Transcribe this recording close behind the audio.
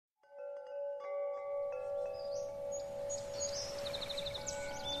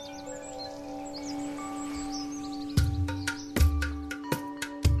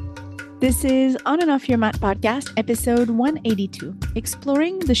This is On and Off Your Mat podcast, episode 182,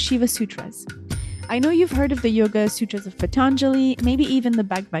 exploring the Shiva Sutras. I know you've heard of the Yoga Sutras of Patanjali, maybe even the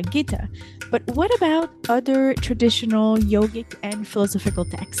Bhagavad Gita, but what about other traditional yogic and philosophical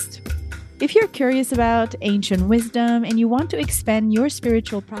texts? If you're curious about ancient wisdom and you want to expand your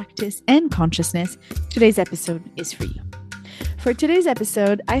spiritual practice and consciousness, today's episode is for you. For today's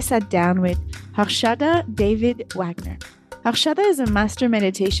episode, I sat down with Harshada David Wagner. Harshada is a master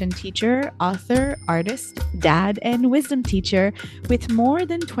meditation teacher, author, artist, dad, and wisdom teacher with more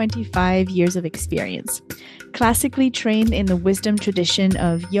than 25 years of experience. Classically trained in the wisdom tradition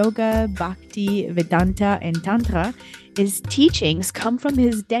of yoga, bhakti, Vedanta, and tantra, his teachings come from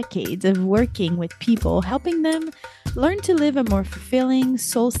his decades of working with people, helping them learn to live a more fulfilling,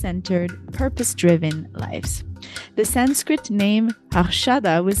 soul-centered, purpose-driven lives. The Sanskrit name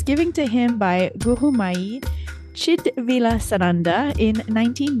Harshada was given to him by Guru Mai Chidvilasananda in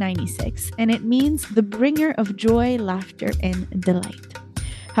 1996, and it means the bringer of joy, laughter, and delight.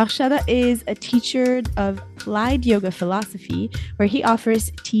 Harshada is a teacher of applied yoga philosophy, where he offers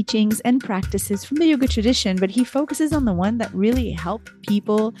teachings and practices from the yoga tradition, but he focuses on the one that really help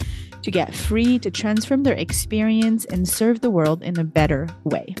people to get free, to transform their experience, and serve the world in a better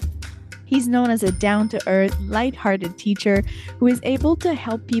way. He's known as a down-to-earth, light-hearted teacher who is able to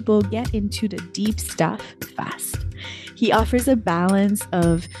help people get into the deep stuff fast. He offers a balance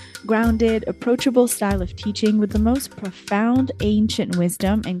of grounded, approachable style of teaching with the most profound ancient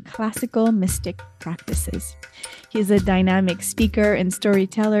wisdom and classical mystic practices. He's a dynamic speaker and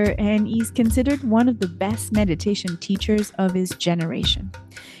storyteller, and he's considered one of the best meditation teachers of his generation.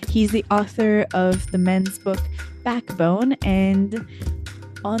 He's the author of the men's book Backbone and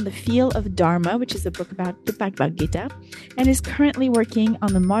On the Feel of Dharma, which is a book about the Bhagavad Gita, and is currently working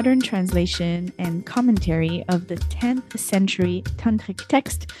on the modern translation and commentary of the 10th century tantric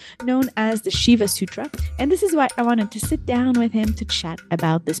text known as the Shiva Sutra. And this is why I wanted to sit down with him to chat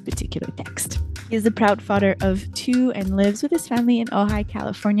about this particular text. He is the proud father of two and lives with his family in Ojai,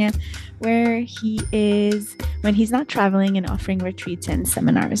 California, where he is when he's not traveling and offering retreats and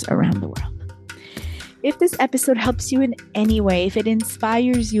seminars around the world. If this episode helps you in any way, if it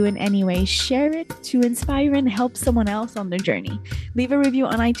inspires you in any way, share it to inspire and help someone else on their journey. Leave a review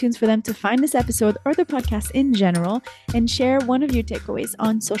on iTunes for them to find this episode or the podcast in general, and share one of your takeaways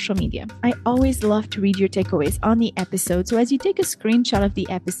on social media. I always love to read your takeaways on the episode, so as you take a screenshot of the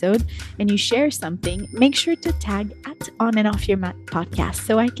episode and you share something, make sure to tag at On and Off Your Mat podcast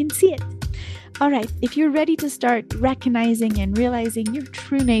so I can see it. All right, if you're ready to start recognizing and realizing your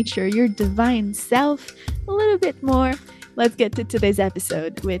true nature, your divine self, a little bit more, let's get to today's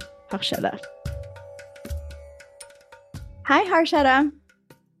episode with Harshada. Hi, Harshada.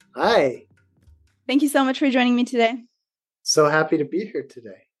 Hi. Thank you so much for joining me today. So happy to be here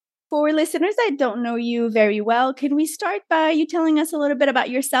today. For listeners that don't know you very well, can we start by you telling us a little bit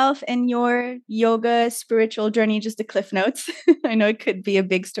about yourself and your yoga spiritual journey, just the cliff notes? I know it could be a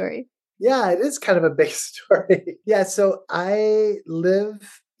big story. Yeah, it is kind of a big story. Yeah, so I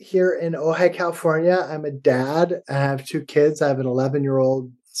live here in Ojai, California. I'm a dad. I have two kids. I have an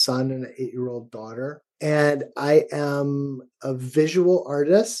 11-year-old son and an 8-year-old daughter. And I am a visual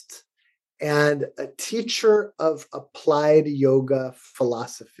artist and a teacher of applied yoga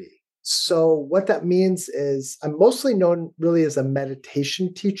philosophy. So what that means is I'm mostly known really as a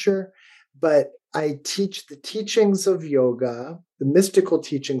meditation teacher, but I teach the teachings of yoga, the mystical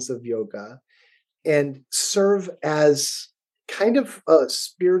teachings of yoga, and serve as kind of a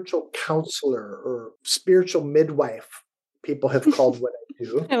spiritual counselor or spiritual midwife, people have called what I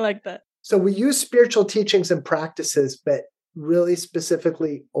do. I like that. So we use spiritual teachings and practices, but really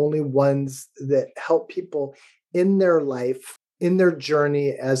specifically only ones that help people in their life, in their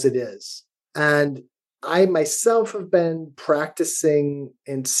journey as it is. And I myself have been practicing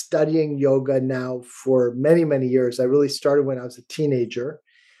and studying yoga now for many, many years. I really started when I was a teenager.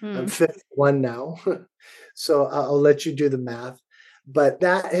 I'm 51 now, so I'll let you do the math. But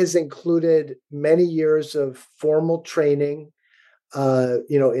that has included many years of formal training,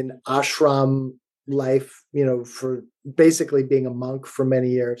 in ashram life, for basically being a monk for many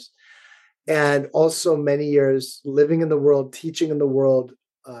years. And also many years living in the world, teaching in the world,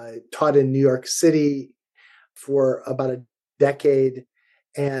 taught in New York City for about a decade,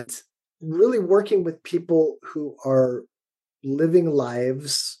 and really working with people who are living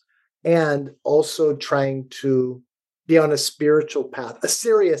lives and also trying to be on a spiritual path, a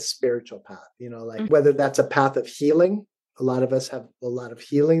serious spiritual path, whether that's a path of healing. A lot of us have a lot of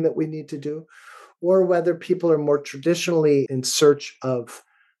healing that we need to do, or whether people are more traditionally in search of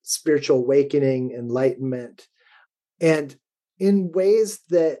spiritual awakening, enlightenment, and in ways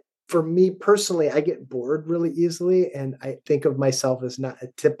that for me personally, I get bored really easily. And I think of myself as not a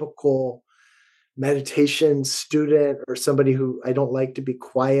typical meditation student or somebody who I don't like to be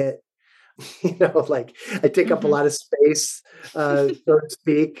quiet. Like I take up a lot of space, so to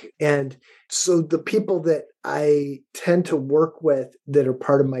speak. And so the people that I tend to work with that are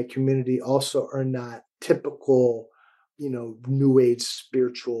part of my community also are not typical, new age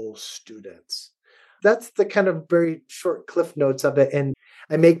spiritual students. That's the kind of very short cliff notes of it. And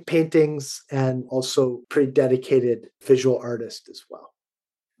I make paintings and also pretty dedicated visual artist as well.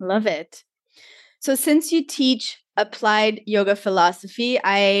 Love it. So since you teach applied yoga philosophy,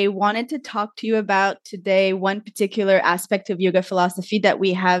 I wanted to talk to you about today one particular aspect of yoga philosophy that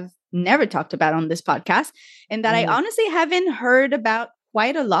we have never talked about on this podcast, and that I honestly haven't heard about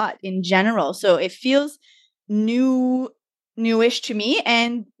quite a lot in general. So it feels newish to me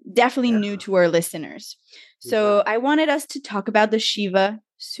and definitely new to our listeners. So I wanted us to talk about the Shiva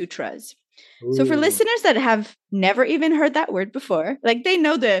Sutras. So for listeners that have never even heard that word before, like they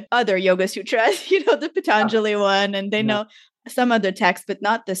know the other yoga sutras, the Patanjali one, and they know some other text, but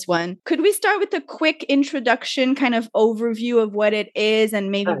not this one. Could we start with a quick introduction, kind of overview of what it is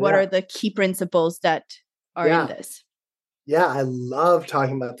and maybe what are the key principles that are in this? Yeah, I love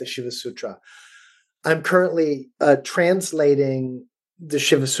talking about the Shiva Sutra. I'm currently translating the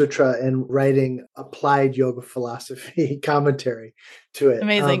Shiva Sutra and writing applied yoga philosophy commentary to it.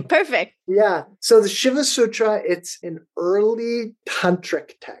 Amazing. Perfect. Yeah. So the Shiva Sutra, it's an early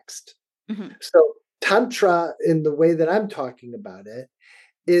tantric text. So Tantra, in the way that I'm talking about it,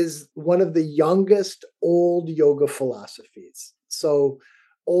 is one of the youngest old yoga philosophies. So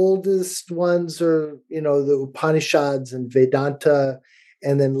oldest ones are, the Upanishads and Vedanta,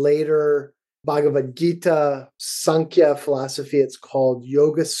 and then later Bhagavad Gita, Sankhya philosophy, it's called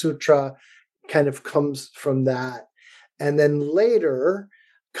Yoga Sutra, kind of comes from that. And then later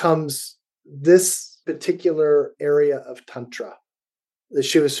comes this particular area of Tantra, the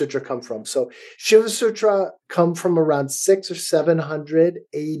Shiva Sutra come from. So Shiva Sutra come from around 600 or 700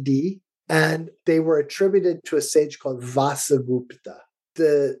 AD, and they were attributed to a sage called Vasagupta.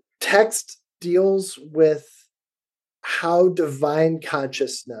 The text deals with how divine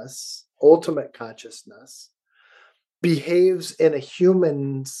consciousness, ultimate consciousness, behaves in a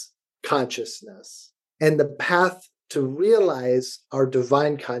human's consciousness and the path to realize our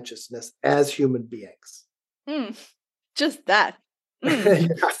divine consciousness as human beings. Just that.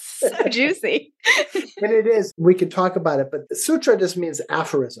 So juicy. And it is. We could talk about it, but the sutra just means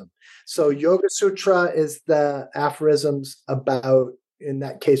aphorism. So Yoga Sutra is the aphorisms about, in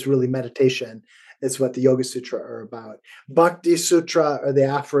that case, really meditation. Is what the Yoga Sutra are about. Bhakti Sutra are the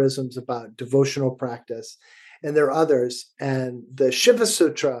aphorisms about devotional practice. And there are others. And the Shiva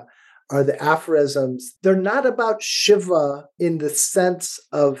Sutra are the aphorisms. They're not about Shiva in the sense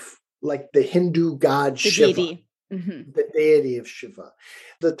of like the Hindu god Shiva. Deity. The deity of Shiva.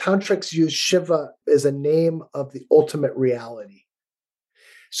 The tantrics use Shiva as a name of the ultimate reality.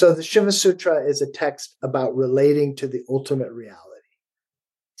 So the Shiva Sutra is a text about relating to the ultimate reality.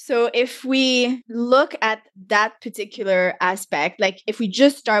 So if we look at that particular aspect, like if we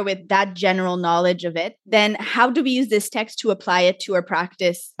just start with that general knowledge of it, then how do we use this text to apply it to our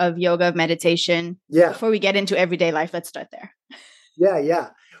practice of yoga, meditation? Before we get into everyday life, let's start there. Yeah.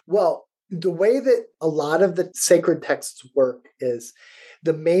 Well, the way that a lot of the sacred texts work is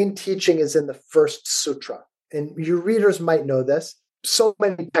the main teaching is in the first sutra. And your readers might know this. So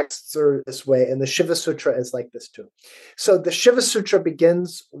many texts are this way, and the Shiva Sutra is like this too. So the Shiva Sutra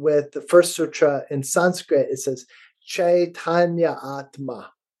begins with the first sutra in Sanskrit. It says, Chaitanya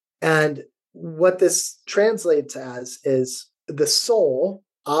Atma. And what this translates as is the soul,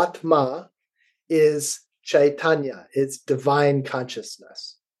 Atma, is Chaitanya, it's divine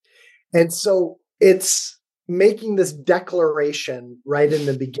consciousness. And so it's making this declaration right in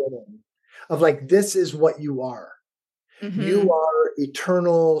the beginning of like, this is what you are. You are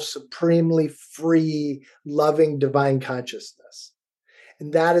eternal, supremely free, loving, divine consciousness.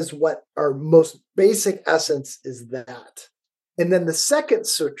 And that is what our most basic essence is that. And then the second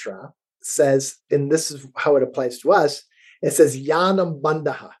sutra says, and this is how it applies to us, it says, Jnanam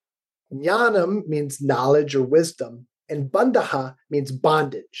Bandhaha. Jnanam means knowledge or wisdom, and Bandhaha means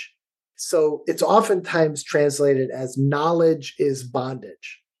bondage. So it's oftentimes translated as knowledge is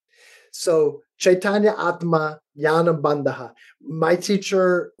bondage. So Chaitanya Atma Jnanam Bandhaha. My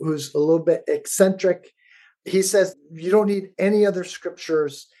teacher, who's a little bit eccentric, he says you don't need any other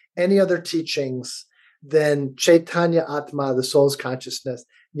scriptures, any other teachings than Chaitanya Atma, the soul's consciousness,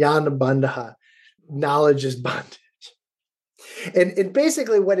 Jnana Bandhaha, knowledge is bondage. And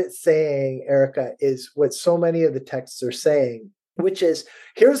basically what it's saying, Erica, is what so many of the texts are saying, which is,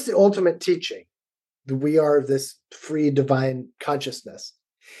 here's the ultimate teaching. We are this free divine consciousness.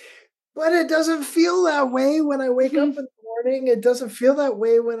 But it doesn't feel that way when I wake up in the morning. It doesn't feel that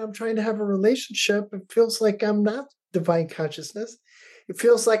way when I'm trying to have a relationship. It feels like I'm not divine consciousness. It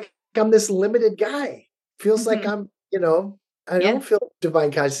feels like I'm this limited guy. It feels like I'm, I don't feel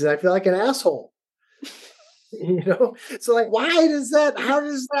divine consciousness. I feel like an asshole. So like, how does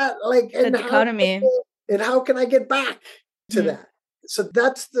that like, the dichotomy. And how can I get back to that? So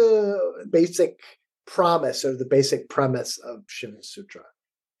that's the basic promise or the basic premise of Shiva Sutra.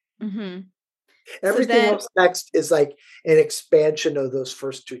 Everything else next is like an expansion of those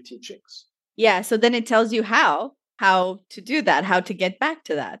first two teachings. Yeah. So then it tells you how to do that, how to get back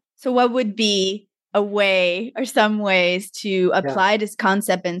to that. So what would be a way or some ways to apply this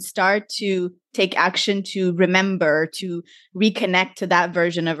concept and start to take action to remember, to reconnect to that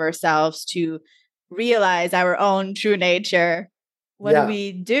version of ourselves, to realize our own true nature? What do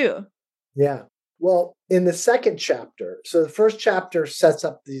we do? Yeah. Well, in the second chapter, so the first chapter sets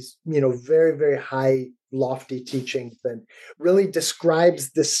up these, very, very high, lofty teachings and really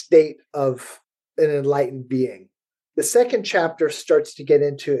describes the state of an enlightened being. The second chapter starts to get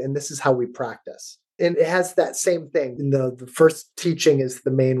into, and this is how we practice. And it has that same thing. The first teaching is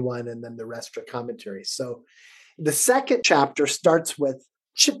the main one, and then the rest are commentaries. So the second chapter starts with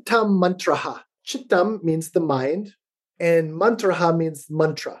Chittam Mantraha. Chittam means the mind, and Mantraha means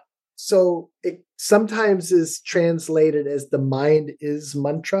mantra. So it sometimes is translated as the mind is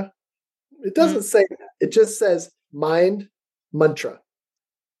mantra. It doesn't say that. It just says mind, mantra.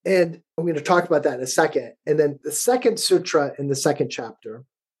 And I'm going to talk about that in a second. And then the second sutra in the second chapter,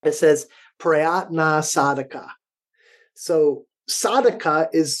 it says prayatna sadhaka. So sadhaka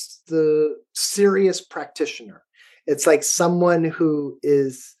is the serious practitioner. It's like someone who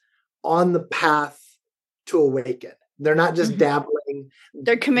is on the path to awaken. They're not just dabbling.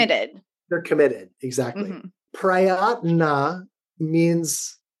 They're committed. They're committed. Exactly. Prayatna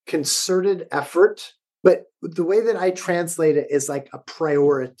means concerted effort, but the way that I translate it is like a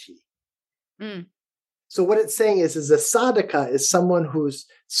priority. So what it's saying is a sadhaka is someone whose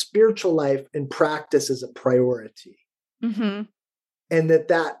spiritual life and practice is a priority. And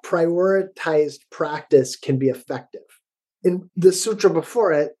that prioritized practice can be effective. In the sutra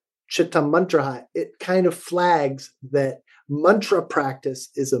before it, Chittam Mantraha, it kind of flags that mantra practice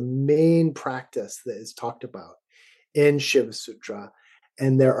is a main practice that is talked about in Shiva Sutra.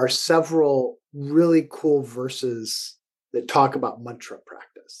 And there are several really cool verses that talk about mantra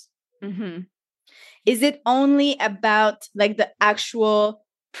practice. Is it only about like the actual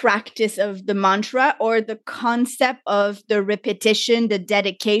practice of the mantra, or the concept of the repetition, the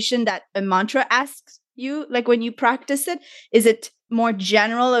dedication that a mantra asks you, like when you practice it? Is it more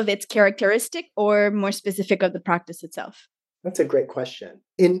general of its characteristic or more specific of the practice itself? That's a great question.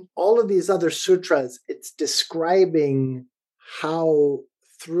 In all of these other sutras, it's describing how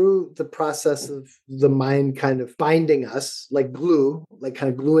through the process of the mind kind of binding us like glue, like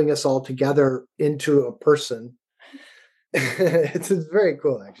kind of gluing us all together into a person. It's very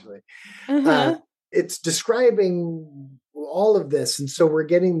cool, actually. It's describing all of this. And so we're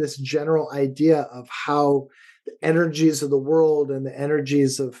getting this general idea of how the energies of the world and the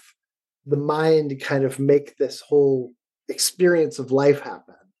energies of the mind kind of make this whole experience of life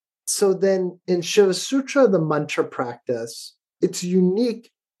happen. So then in Shiva Sutra, the mantra practice, it's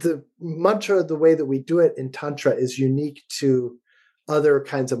unique. The mantra, the way that we do it in Tantra, is unique to other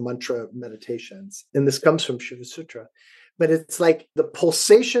kinds of mantra meditations. And this comes from Shiva Sutra. But it's like the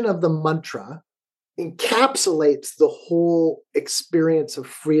pulsation of the mantra encapsulates the whole experience of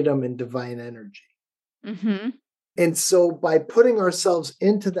freedom and divine energy. And so by putting ourselves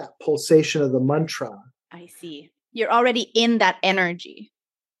into that pulsation of the mantra, I see. You're already in that energy.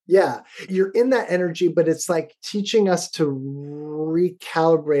 Yeah, you're in that energy, but it's like teaching us to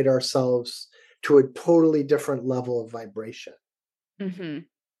recalibrate ourselves to a totally different level of vibration.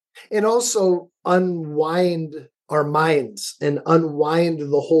 And also unwind our minds and unwind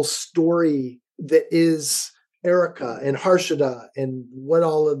the whole story that is Erica and Harshada and what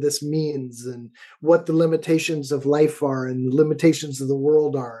all of this means and what the limitations of life are and the limitations of the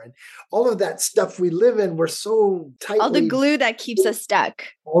world are and all of that stuff we live in. We're so tightly... All the glue that keeps us stuck.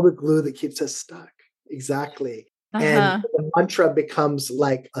 All the glue that keeps us stuck. Exactly. And the mantra becomes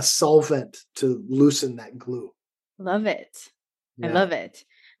like a solvent to loosen that glue. Love it. Yeah. I love it.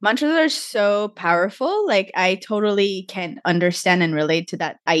 Mantras are so powerful. Like I totally can understand and relate to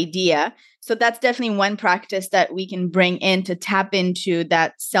that idea. So that's definitely one practice that we can bring in to tap into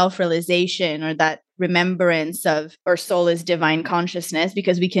that self-realization or that remembrance of our soul is divine consciousness,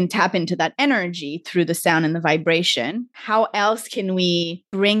 because we can tap into that energy through the sound and the vibration. How else can we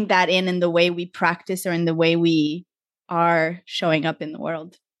bring that in the way we practice or in the way we are showing up in the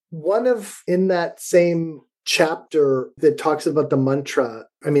world? In that same chapter that talks about the mantra,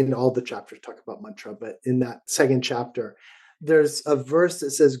 I mean, all the chapters talk about mantra, but in that second chapter, there's a verse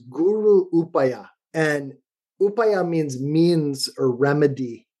that says Guru Upaya. And Upaya means or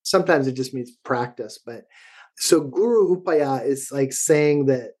remedy. Sometimes it just means practice. But so Guru Upaya is like saying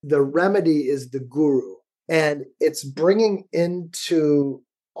that the remedy is the guru. And it's bringing into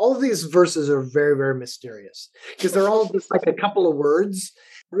all of these verses are very, very mysterious because they're all just like a couple of words,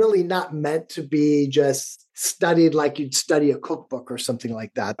 really not meant to be just studied like you'd study a cookbook or something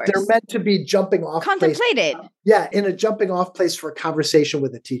like that. They're meant to be jumping off contemplated. In a jumping off place for a conversation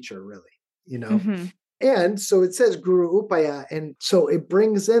with a teacher, really, Mm-hmm. And so it says Guru Upaya. And so it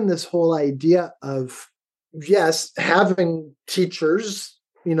brings in this whole idea of, yes, having teachers,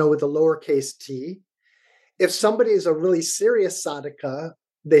 with a lowercase t. If somebody is a really serious sadhaka,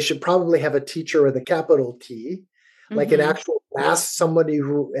 they should probably have a teacher with a capital T, like an actual somebody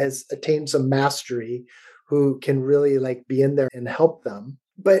who has attained some mastery, who can really like be in there and help them.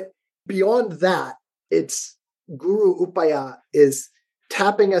 But beyond that, it's Guru Upaya is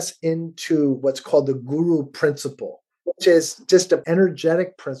tapping us into what's called the Guru principle, which is just an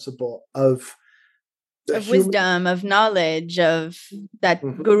energetic principle of wisdom, of knowledge, of that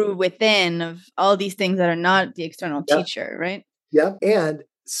guru within, of all these things that are not the external teacher, right? Yeah. And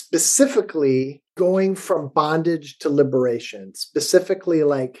specifically going from bondage to liberation, specifically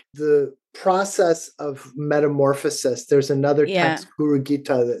like the process of metamorphosis. There's another text, Guru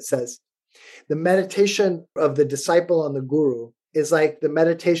Gita, that says the meditation of the disciple on the guru is like the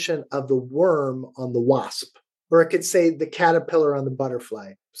meditation of the worm on the wasp, or it could say the caterpillar on the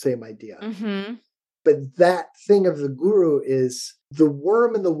butterfly, same idea. Mm-hmm. But that thing of the guru is the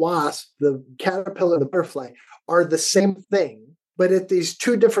worm and the wasp, the caterpillar and the butterfly are the same thing. But at these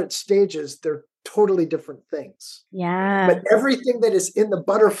two different stages, they're totally different things. Yeah. But everything that is in the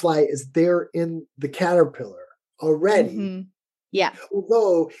butterfly is there in the caterpillar already. Mm-hmm. Yeah.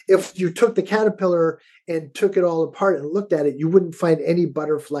 Although if you took the caterpillar and took it all apart and looked at it, you wouldn't find any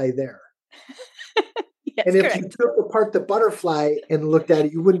butterfly there. Yes, and if correct. you took apart the butterfly and looked at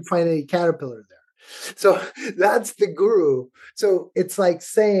it, you wouldn't find any caterpillar there. So that's the guru. So it's like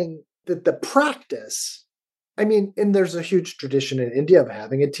saying that the practice, and there's a huge tradition in India of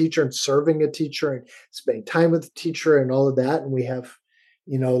having a teacher and serving a teacher and spending time with the teacher and all of that. And we have,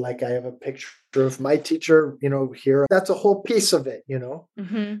 like I have a picture of my teacher, here. That's a whole piece of it,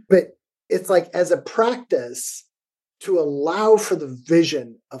 Mm-hmm. But it's like as a practice to allow for the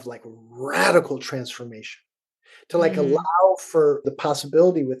vision of like radical transformation, to like allow for the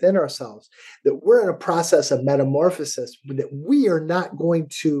possibility within ourselves that we're in a process of metamorphosis, that we are not going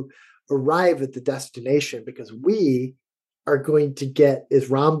to arrive at the destination because we are going to get, as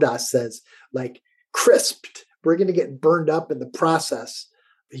Ram Dass says, like crisped. We're going to get burned up in the process.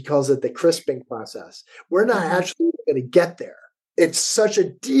 He calls it the crisping process. We're not actually going to get there. It's such a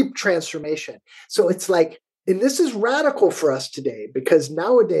deep transformation. So it's like, and this is radical for us today because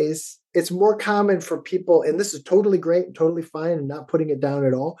nowadays it's more common for people, and this is totally great and totally fine and not putting it down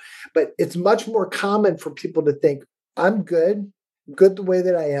at all, but it's much more common for people to think, I'm good the way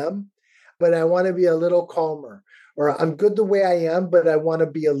that I am, but I want to be a little calmer, or I'm good the way I am, but I want to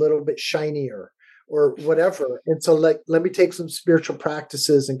be a little bit shinier or whatever. And so like, let me take some spiritual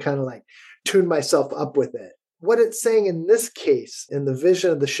practices and kind of like tune myself up with it. What it's saying in this case, in the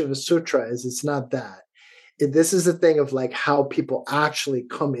vision of the Shiva Sutra, is it's not that. This is the thing of like how people actually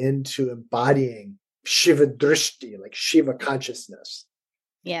come into embodying Shiva Drishti, like Shiva consciousness.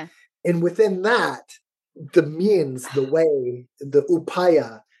 Yeah. And within that, the means, the way, the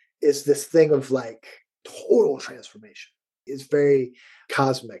upaya is this thing of like total transformation. It's very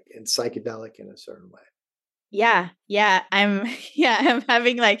cosmic and psychedelic in a certain way. Yeah. I'm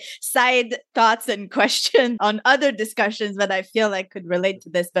having like side thoughts and questions on other discussions that I feel like could relate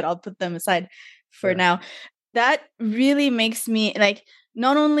to this, but I'll put them aside for now. That really makes me like,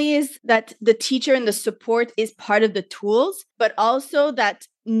 not only is that the teacher and the support is part of the tools, but also that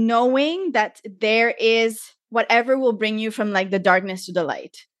knowing that there is whatever will bring you from like the darkness to the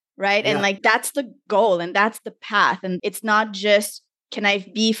light, right? Yeah. And like, that's the goal and that's the path. And it's not just, can I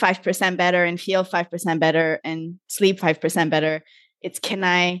be 5% better and feel 5% better and sleep 5% better? It's, can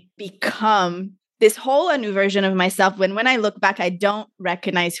I become this whole new version of myself when I look back, I don't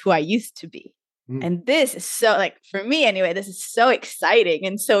recognize who I used to be. And this is so, like, for me anyway, this is so exciting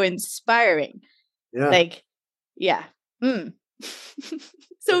and so inspiring. Yeah. Like, yeah.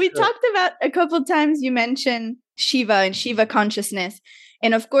 So we Sure. talked about a couple of times, you mentioned Shiva and Shiva consciousness.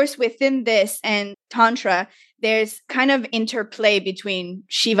 And of course, within this and Tantra, there's kind of interplay between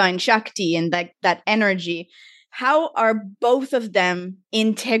Shiva and Shakti and that energy. How are both of them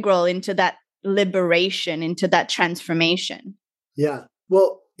integral into that liberation, into that transformation? Yeah.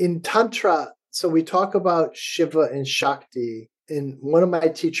 Well, in Tantra, so we talk about Shiva and Shakti. And one of my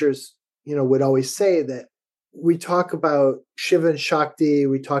teachers, would always say that we talk about Shiva and Shakti,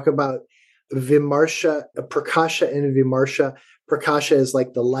 we talk about Vimarsha, Prakasha and Vimarsha. Prakasha is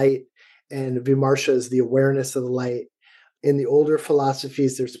like the light, and Vimarsha is the awareness of the light. In the older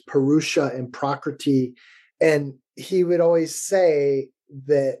philosophies, there's Purusha and Prakriti. And he would always say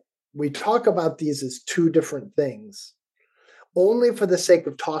that we talk about these as two different things, only for the sake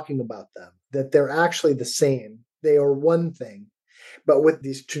of talking about them, that they're actually the same. They are one thing, but with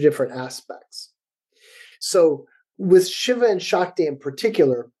these two different aspects. So with Shiva and Shakti in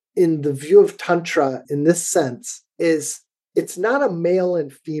particular, in the view of Tantra, in this sense, it's not a male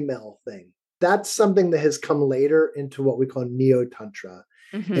and female thing. That's something that has come later into what we call Neo-Tantra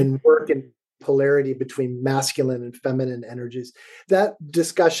and work in polarity between masculine and feminine energies. That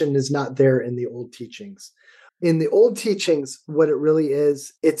discussion is not there in the old teachings. In the old teachings, what it really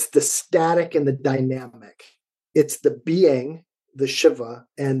is, it's the static and the dynamic. It's the being, the Shiva,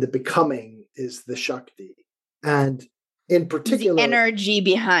 and the becoming is the Shakti. And in particular, the energy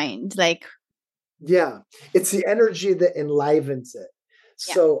behind, yeah, it's the energy that enlivens it.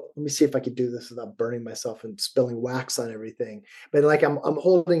 Yeah. So let me see if I could do this without burning myself and spilling wax on everything. But I'm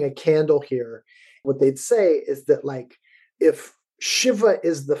holding a candle here. What they'd say is that if Shiva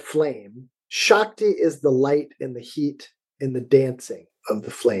is the flame, Shakti is the light and the heat and the dancing of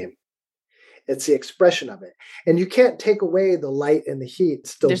the flame. It's the expression of it. And you can't take away the light and the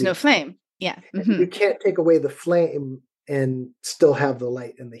heat. There's no flame. Yeah. You can't take away the flame and still have the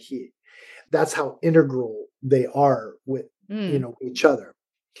light and the heat. That's how integral they are with each other.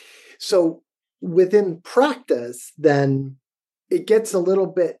 So within practice, then it gets a little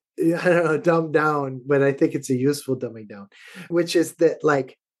bit, dumbed down, but I think it's a useful dumbing down, which is that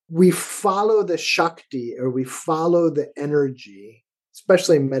we follow the Shakti, or we follow the energy,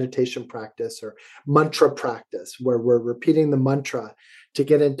 especially in meditation practice or mantra practice, where we're repeating the mantra to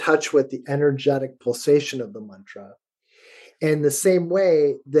get in touch with the energetic pulsation of the mantra. And the same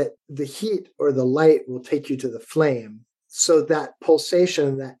way that the heat or the light will take you to the flame, so that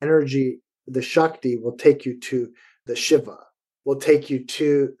pulsation, that energy, the Shakti, will take you to the Shiva, will take you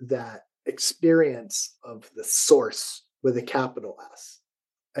to that experience of the source with a capital S.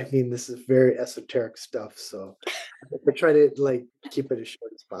 I mean, this is very esoteric stuff, so I try to keep it as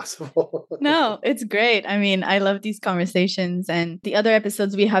short as possible. No, it's great. I mean, I love these conversations, and the other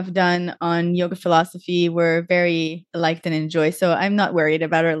episodes we have done on yoga philosophy were very liked and enjoyed. So I'm not worried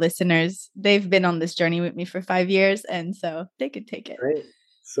about our listeners. They've been on this journey with me for 5 years, and so they could take it. Great.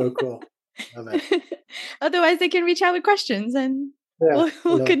 So cool. Love it. Otherwise, they can reach out with questions, and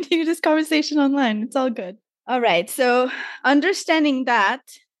we'll continue this conversation online. It's all good. All right. So understanding that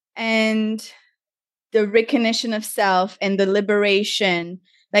and the recognition of self and the liberation,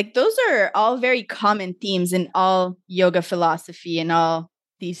 those are all very common themes in all yoga philosophy and all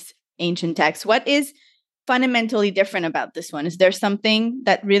these ancient texts. What is fundamentally different about this one? Is there something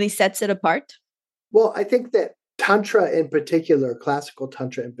that really sets it apart? Well, I think that Tantra in particular, classical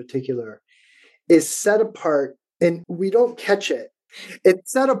Tantra in particular, is set apart, and we don't catch it.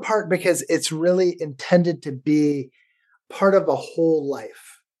 It's set apart because it's really intended to be part of a whole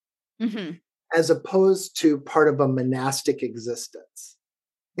life, as opposed to part of a monastic existence.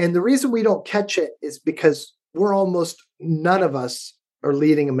 And the reason we don't catch it is because none of us are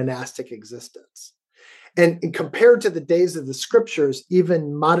leading a monastic existence. And compared to the days of the scriptures,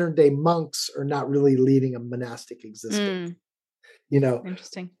 even modern day monks are not really leading a monastic existence.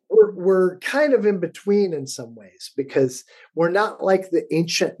 Interesting. We're kind of in between in some ways, because we're not like the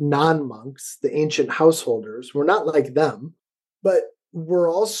ancient non-monks, the ancient householders. We're not like them, but we're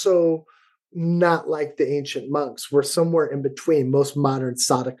also not like the ancient monks. We're somewhere in between most modern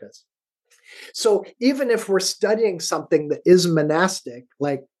sadhakas. So even if we're studying something that is monastic,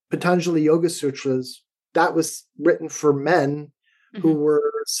 like Patanjali Yoga Sutras, that was written for men who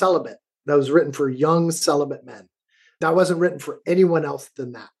were celibate. That was written for young celibate men. That wasn't written for anyone else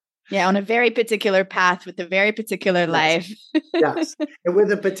than that. Yeah, on a very particular path with a very particular life. Yes. And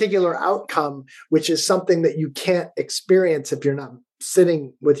with a particular outcome, which is something that you can't experience if you're not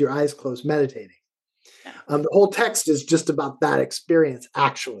sitting with your eyes closed meditating. The whole text is just about that experience,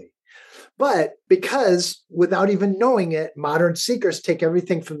 actually. But because without even knowing it, modern seekers take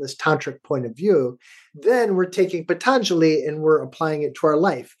everything from this tantric point of view, then we're taking Patanjali and we're applying it to our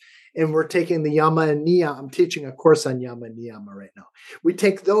life. And we're taking the yama and niyama. I'm teaching a course on yama and niyama right now. We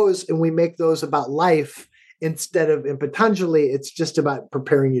take those and we make those about life instead of in Patanjali, it's just about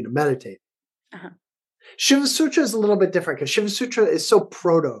preparing you to meditate. Uh-huh. Shiva Sutra is a little bit different because Shiva Sutra is so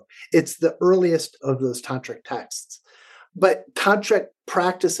proto. It's the earliest of those tantric texts. But tantric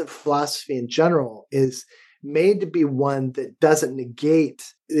practice and philosophy in general is made to be one that doesn't negate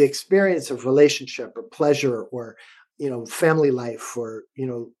the experience of relationship or pleasure or, family life or,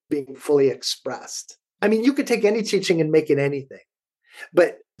 being fully expressed. I mean, you could take any teaching and make it anything.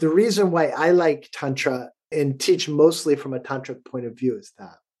 But the reason why I like Tantra and teach mostly from a tantric point of view is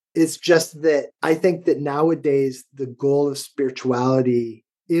that it's just that I think that nowadays the goal of spirituality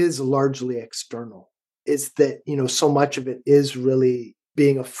is largely external. It's that, so much of it is really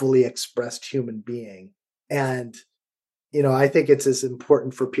being a fully expressed human being. And, I think it's as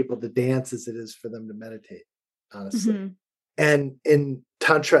important for people to dance as it is for them to meditate, honestly. Mm-hmm. And in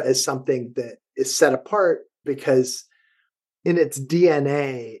Tantra is something that is set apart because in its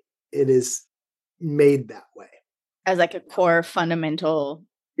DNA, it is made that way. As like a core fundamental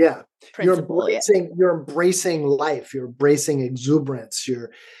principle. You're embracing life. You're embracing exuberance.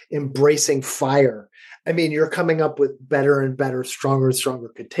 You're embracing fire. I mean, you're coming up with better and better, stronger and stronger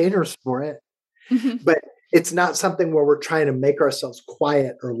containers for it. Mm-hmm. But it's not something where we're trying to make ourselves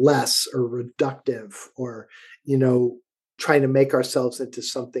quiet or less or reductive or, trying to make ourselves into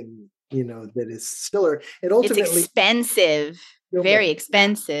something, that is stiller. And ultimately, it's expensive, very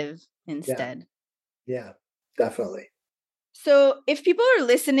expensive instead. Yeah, definitely. So if people are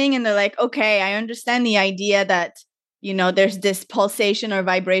listening and they're like, okay, I understand the idea that, there's this pulsation or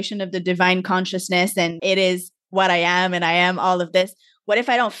vibration of the divine consciousness and it is what I am and I am all of this. What if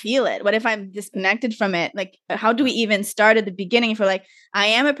I don't feel it? What if I'm disconnected from it? Like, how do we even start at the beginning if we're like, I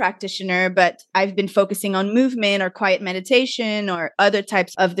am a practitioner, but I've been focusing on movement or quiet meditation or other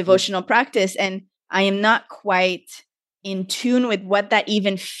types of devotional practice, and I am not quite in tune with what that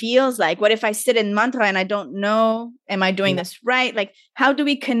even feels like? What if I sit in mantra and I don't know, am I doing this right? Like, how do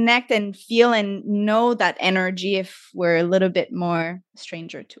we connect and feel and know that energy if we're a little bit more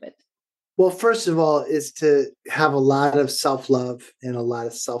stranger to it? Well, first of all, is to have a lot of self-love and a lot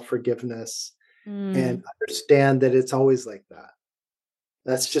of self-forgiveness and understand that it's always like that.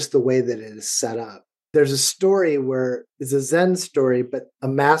 That's just the way that it is set up. There's a story where it's a Zen story, but a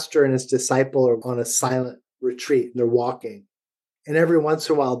master and his disciple are on a silent retreat and they're walking. And every once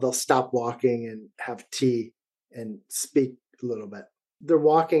in a while, they'll stop walking and have tea and speak a little bit. They're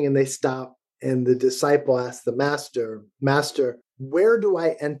walking and they stop. And the disciple asks the master, where do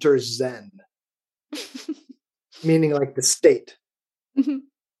I enter Zen? Meaning like the state. Mm-hmm.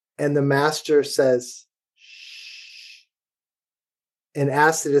 And the master says, shh, and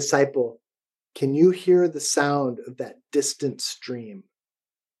asks the disciple, can you hear the sound of that distant stream?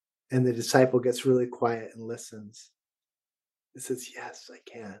 And the disciple gets really quiet and listens. He says, yes, I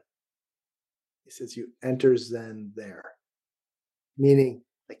can. He says, you enter Zen there. Meaning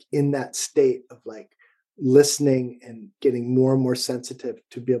like in that state of like listening and getting more and more sensitive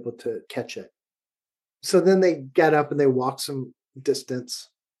to be able to catch it. So then they get up and they walk some distance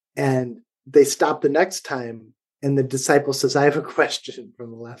and they stop the next time. And the disciple says, I have a question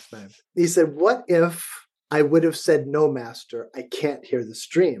from the last time. He said, what if I would have said, no, master, I can't hear the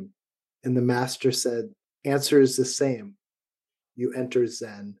stream? And the master said, answer is the same. You enter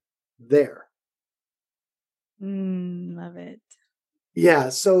Zen there. Love it. Yeah.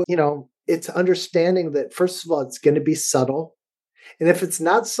 So, it's understanding that, first of all, it's going to be subtle. And if it's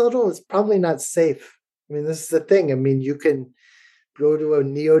not subtle, it's probably not safe. I mean, this is the thing. I mean, you can go to a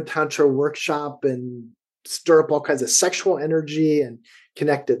neo-tantra workshop and stir up all kinds of sexual energy and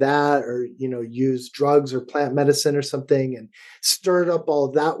connect to that, or, use drugs or plant medicine or something and stir it up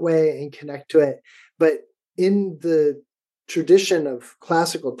all that way and connect to it. But in the tradition of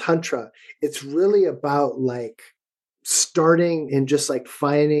classical Tantra, it's really about like starting and just like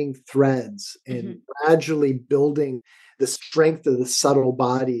finding threads and gradually building the strength of the subtle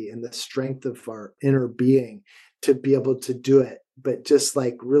body and the strength of our inner being to be able to do it, but just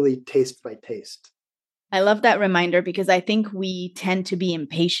like really taste by taste. I love that reminder because I think we tend to be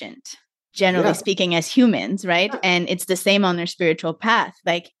impatient, generally speaking, as humans, right? And it's the same on our spiritual path.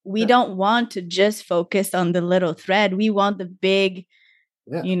 Like we don't want to just focus on the little thread. We want the big,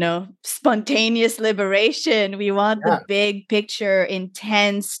 spontaneous liberation. We want the big picture,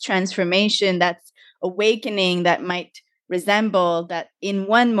 intense transformation that's awakening that might resemble that in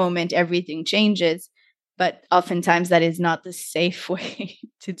one moment, everything changes. But oftentimes that is not the safe way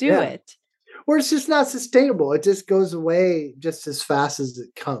to do it. Or it's just not sustainable. It just goes away just as fast as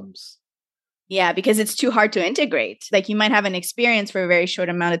it comes. Yeah, because it's too hard to integrate. Like you might have an experience for a very short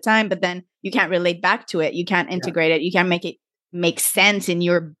amount of time, but then you can't relate back to it. You can't integrate it. You can't make it make sense in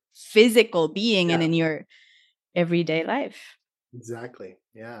your physical being and in your everyday life. Exactly.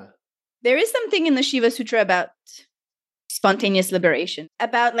 Yeah. There is something in the Shiva Sutra about spontaneous liberation,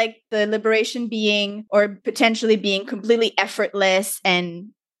 about like the liberation being or potentially being completely effortless and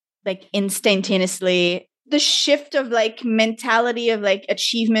like instantaneously, the shift of like mentality of like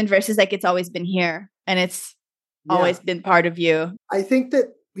achievement versus like it's always been here and it's always been part of you. I think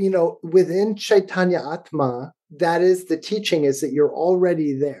that, within Chaitanya Atma, that is the teaching, is that you're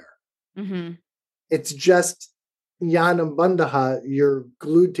already there. Mm-hmm. It's just Yanam Bandhaha, you're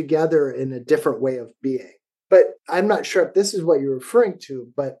glued together in a different way of being. But I'm not sure if this is what you're referring to,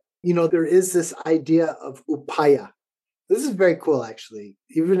 but, there is this idea of upaya. This is very cool, actually,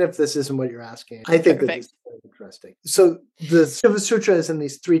 even if this isn't what you're asking. I think that this is very interesting. So the Shiva Sutra is in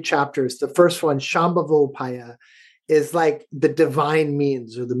these 3 chapters. The first one, Shambhava Upaya, is like the divine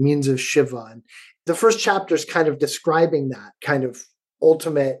means or the means of Shiva. And the first chapter is kind of describing that kind of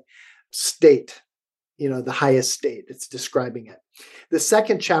ultimate state, the highest state. It's describing it. The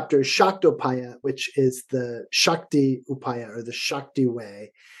second chapter is Shaktopaya, which is the Shakti Upaya or the Shakti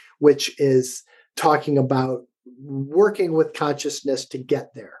way, which is talking about working with consciousness to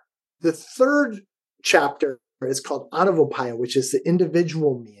get there. The third chapter is called Anavopaya, which is the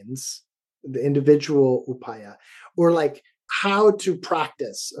individual means, the individual upaya, or like how to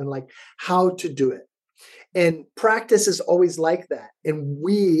practice and like how to do it. And practice is always like that. And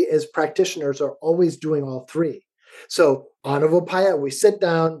we as practitioners are always doing all 3. So Anavopaya, we sit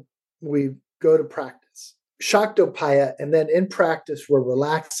down, we go to practice. Shaktopaya, and then in practice, we're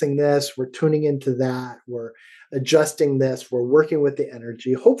relaxing this, we're tuning into that, we're adjusting this, we're working with the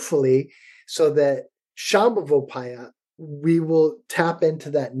energy, hopefully, so that Shambhavopaya, we will tap into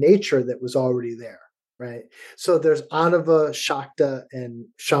that nature that was already there, right? So there's Anava, Shakta, and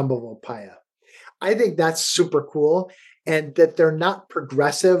Shambhavopaya. I think that's super cool. And that they're not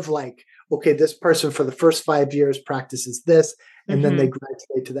progressive, like, okay, this person for the first 5 years practices this, and then they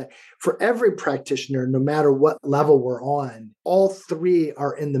graduate to that. For every practitioner, no matter what level we're on, all 3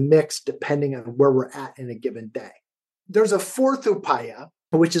 are in the mix depending on where we're at in a given day. There's a 4th upaya,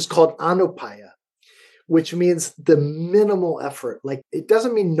 which is called anupaya, which means the minimal effort. Like it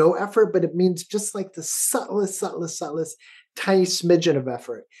doesn't mean no effort, but it means just like the subtlest, tiny smidgen of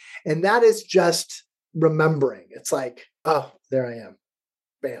effort. And that is just remembering. It's like, oh, there I am.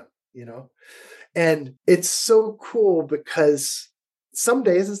 Bam, And it's so cool because some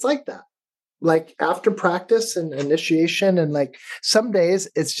days it's like that. Like after practice and initiation, and like some days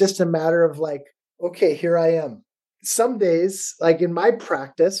it's just a matter of like, okay, here I am. Some days, like in my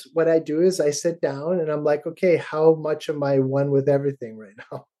practice, what I do is I sit down and I'm like, okay, how much am I one with everything right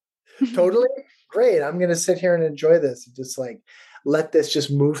now? Totally great. I'm going to sit here and enjoy this and just like let this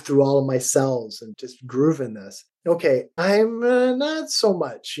just move through all of my cells and just groove in this. Okay, I'm not so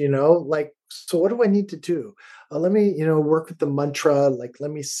much, like, so what do I need to do? Let me, work with the mantra. Like,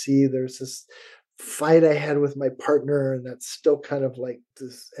 let me see, there's this fight I had with my partner and that's still kind of like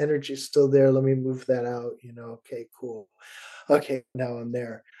this energy still there. Let me move that out, okay, cool. Okay, now I'm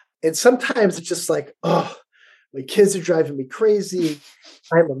there. And sometimes it's just like, oh, my kids are driving me crazy.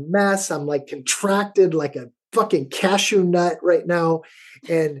 I'm a mess. I'm like contracted like a fucking cashew nut right now.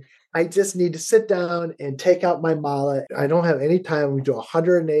 And I just need to sit down and take out my mala. I don't have any time. We do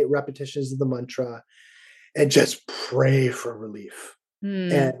 108 repetitions of the mantra and just pray for relief.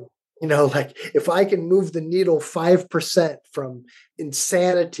 And, like if I can move the needle 5% from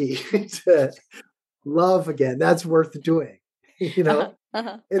insanity to love again, that's worth doing, And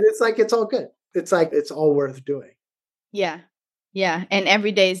it's like, it's all good. It's like, it's all worth doing. Yeah. Yeah. And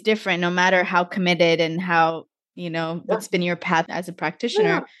every day is different, no matter how committed and how, what's been your path as a practitioner.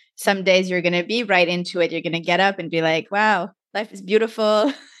 Yeah. Some days you're going to be right into it. You're going to get up and be like, wow, life is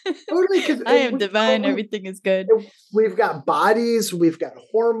beautiful. Totally, I am divine. Everything is good. We've got bodies. We've got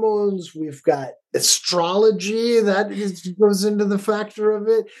hormones. We've got astrology that goes into the factor of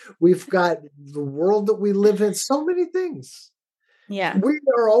it. We've got the world that we live in. So many things. Yeah. We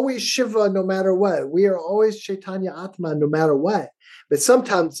are always Shiva no matter what. We are always Chaitanya Atma no matter what. But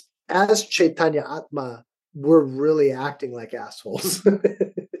sometimes as Chaitanya Atma, we're really acting like assholes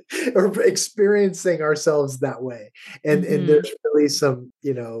or experiencing ourselves that way. And there's really some,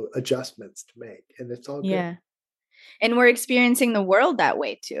 adjustments to make. And it's all good. Yeah. And we're experiencing the world that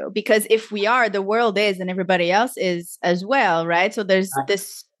way too. Because if we are, the world is, and everybody else is as well, right? So there's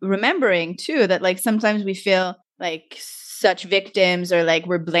this remembering too that like sometimes we feel like such victims, or like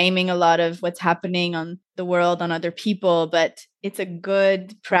we're blaming a lot of what's happening on the world on other people. But it's a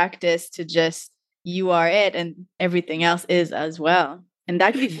good practice to just, you are it and everything else is as well. And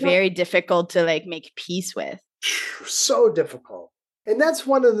that can be very difficult to like make peace with. So difficult. And that's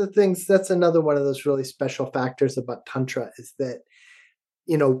one of the things, that's another one of those really special factors about Tantra, is that,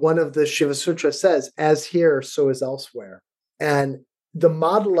 one of the Shiva Sutras says, as here, so is elsewhere. And the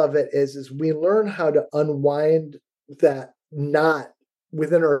model of it is we learn how to unwind that knot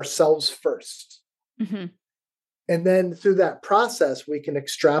within ourselves first. Mm-hmm. And then through that process, we can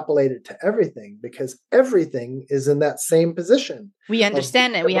extrapolate it to everything, because everything is in that same position. We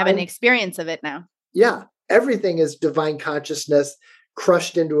understand it. We have an experience of it now. Yeah. Everything is divine consciousness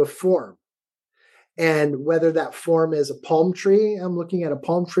crushed into a form. And whether that form is a palm tree, I'm looking at a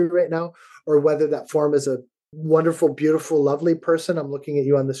palm tree right now, or whether that form is a wonderful, beautiful, lovely person, I'm looking at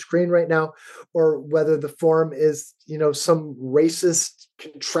you on the screen right now, or whether the form is, some racist,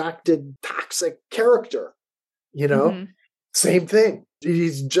 contracted, toxic character, Mm-hmm. Same thing.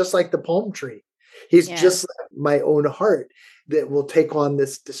 He's just like the palm tree. He's just like my own heart that will take on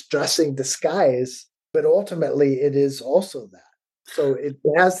this distressing disguise, but ultimately it is also that. So it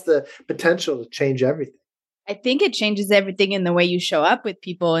has the potential to change everything. I think it changes everything in the way you show up with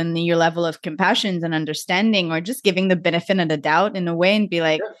people and your level of compassion and understanding, or just giving the benefit of the doubt in a way and be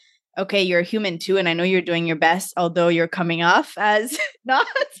like, okay, you're a human too. And I know you're doing your best, although you're coming off as not.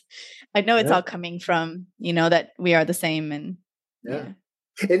 I know it's all coming from, that we are the same. And And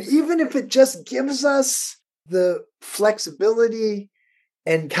even if it just gives us the flexibility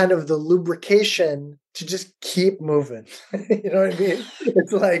and kind of the lubrication to just keep moving. You know what I mean?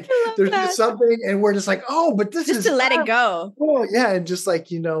 It's like there's just something and we're just like, oh, but this just is to let it go. Oh, yeah. And just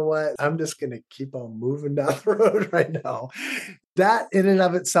like, you know what? I'm just going to keep on moving down the road right now. That in and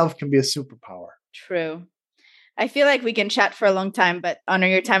of itself can be a superpower. True. I feel like we can chat for a long time, but honor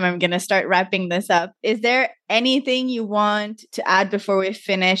your time. I'm going to start wrapping this up. Is there anything you want to add before we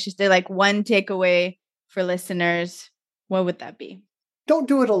finish? Is there like one takeaway for listeners? What would that be? Don't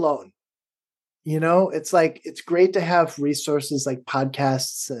do it alone. It's like, it's great to have resources like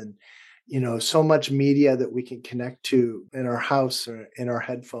podcasts and, so much media that we can connect to in our house or in our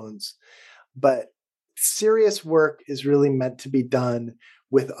headphones. But serious work is really meant to be done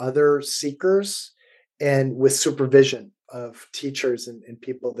with other seekers and with supervision of teachers and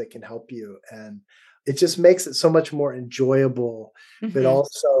people that can help you. And it just makes it so much more enjoyable, but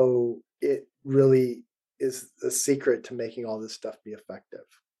also it really is the secret to making all this stuff be effective.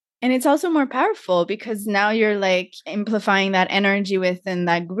 And it's also more powerful because now you're like amplifying that energy within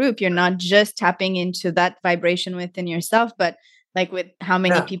that group. You're not just tapping into that vibration within yourself, but like with how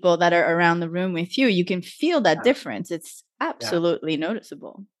many people that are around the room with you, you can feel that difference. It's absolutely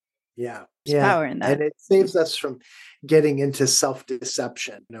noticeable. Yeah. There's power in that. And it saves us from getting into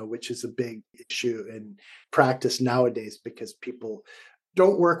self-deception, which is a big issue in practice nowadays because people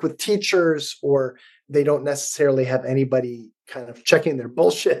don't work with teachers or they don't necessarily have anybody kind of checking their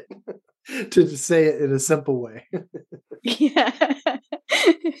bullshit to say it in a simple way. Yeah,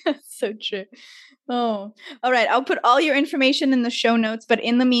 so true. Oh, all right. I'll put all your information in the show notes. But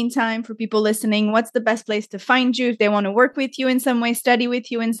in the meantime, for people listening, what's the best place to find you if they want to work with you in some way, study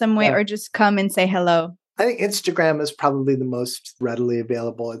with you in some way, or just come and say hello? I think Instagram is probably the most readily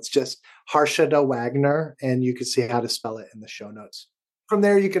available. It's just Harshada Wagner, and you can see how to spell it in the show notes. From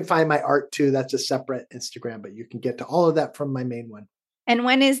there, you can find my art too. That's a separate Instagram, but you can get to all of that from my main one. And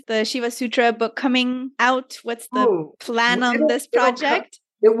when is the Shiva Sutra book coming out? What's the plan on this project?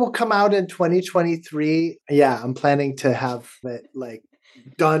 It will come out in 2023. Yeah, I'm planning to have it like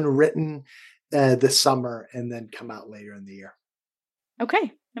done, written this summer and then come out later in the year.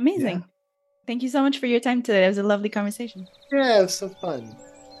 Okay, amazing. Yeah. Thank you so much for your time today. It was a lovely conversation. Yeah, it was so fun.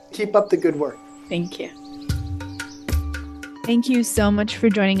 Keep up the good work. Thank you. Thank you so much for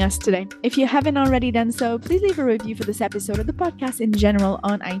joining us today. If you haven't already done so, please leave a review for this episode of the podcast in general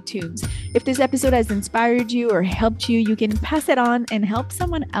on iTunes. If this episode has inspired you or helped you, you can pass it on and help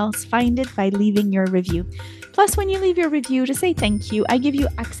someone else find it by leaving your review. Plus, when you leave your review to say thank you, I give you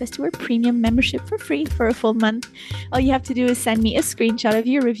access to our premium membership for free for a full month. All you have to do is send me a screenshot of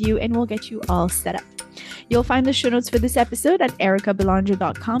your review and we'll get you all set up. You'll find the show notes for this episode at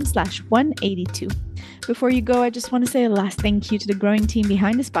ericabelanger.com/182. Before you go, I just want to say a last thank you to the growing team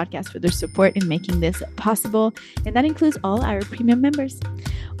behind this podcast for their support in making this possible. And that includes all our premium members.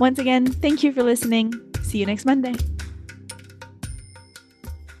 Once again, thank you for listening. See you next Monday.